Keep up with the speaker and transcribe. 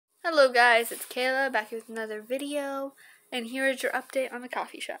Hello guys, it's Kayla back here with another video, and here is your update on the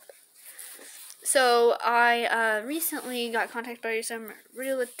coffee shop. So I recently got contacted by some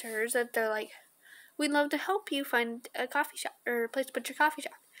realtors that they're like, we'd love to help you find a coffee shop or a place to put your coffee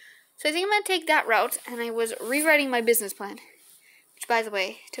shop. So I think I'm going to take that route, and I was rewriting my business plan, which by the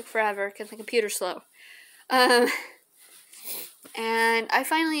way took forever because my computer's slow. And I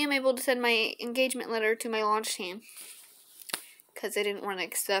finally am able to send my engagement letter to my launch team, because they didn't want to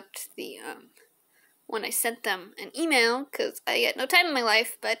accept the, when I sent them an email, because I get no time in my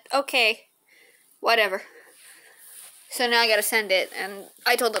life, but okay, whatever. So now I gotta send it, and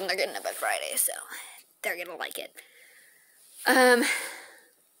I told them they're getting it by Friday, so they're gonna like it.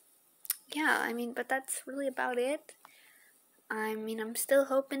 Yeah, I mean, but that's really about it. I mean, I'm still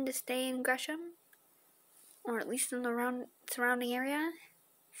hoping to stay in Gresham, or at least in the surrounding area.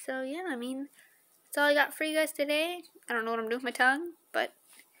 So yeah, I mean, that's all I got for you guys today. I don't know what I'm doing with my tongue, but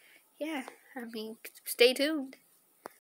yeah, I mean, stay tuned.